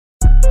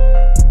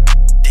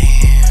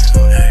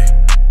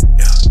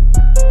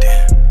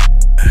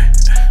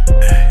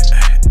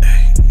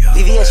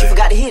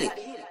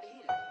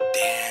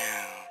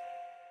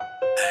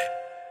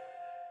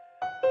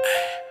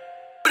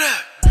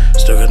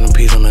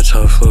the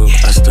tough food.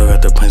 I still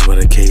got the planes by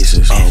the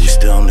cases. We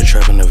still on the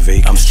trap in the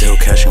vacant. I'm still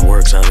catching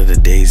works out of the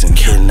days and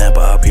kidnap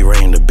a IP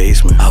right in the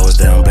basement. I was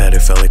down bad,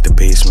 it felt like the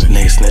basement.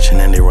 Niggas snitching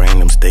and they writing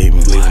them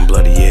statements. Leaving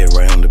bloody, yeah,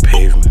 right on the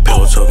pavement.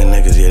 Pillow talking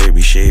niggas, yeah, they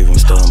be shaving.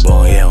 Still in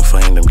bone, yeah, I'm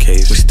fighting them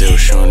cases. We still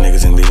shooting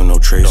niggas and leaving no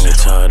traces. Don't get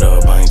tied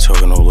up, I ain't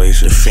talking no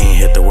laces. The fiend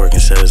hit the work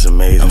and said it's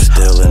amazing. I'm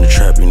still in the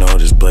trap, you know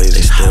it's blazing.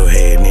 They still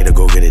hate, need to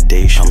go get a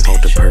day shit. I'm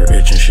out the per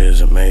itch and shit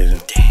is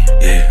amazing.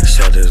 Yeah,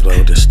 shot this low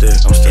with the stick.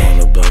 I'm still on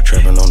the block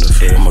trapping on the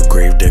fit. I'm a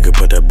grave digger,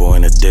 put that boy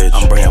in the ditch.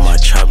 I'm bringing my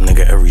chop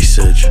nigga every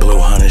sitch. Blue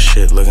hunted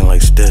shit looking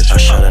like Stitch. I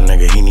shot a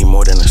nigga, he need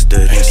more than a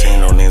stitch. Ain't saying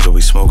no names, but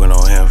we smoking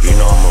on him. You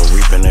know I'm a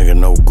reaping nigga,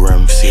 no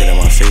grim. See it in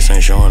my face,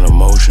 ain't showing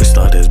emotion.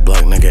 Start this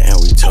block nigga and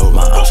we told.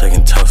 My ops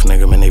acting tough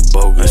nigga, man they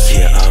bogus. See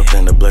it out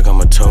in the blick,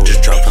 I'm a toe.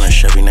 Just dropping a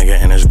Chevy nigga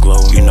and it's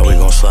glowing. You know we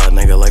gon' slide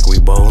nigga like we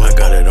bowling. I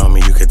got it on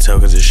me, you can tell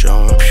cause it's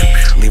showing.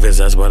 Leave his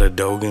ass by the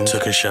Dogan.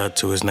 Took a shot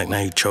to his neck, now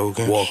he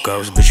choking. Walk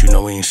ups, bitch, you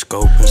know we ain't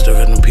scoping. Still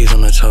got them peas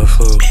on the tough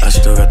food. I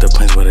still got the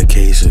planes by the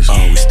cases.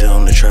 We still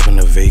on the trap in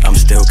the vacant. I'm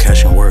still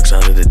catching works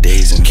out of the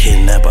days and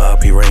kidnap a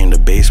IP right in the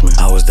basement.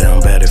 I was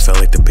down bad, it felt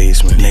like the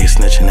basement. Niggas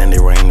snitching and they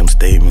writing them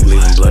statements.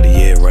 Leaving bloody,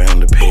 yeah, right on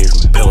the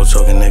pavement. Pillow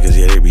talking niggas,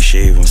 yeah, they be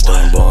shaving. Still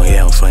in bone,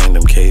 yeah, I'm fighting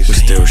them cases. We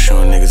still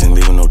shooting niggas and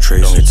leaving no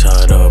traces. Don't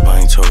get tied up, I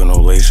ain't talking no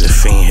laces. The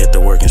fiend hit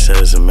the work and said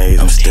it's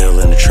amazing. I'm still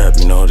in the trap,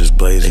 you know it's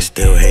blazing. They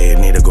still hate,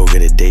 need to go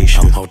get a day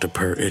shit. I'm out the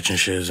per itch and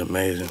shit is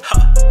amazing.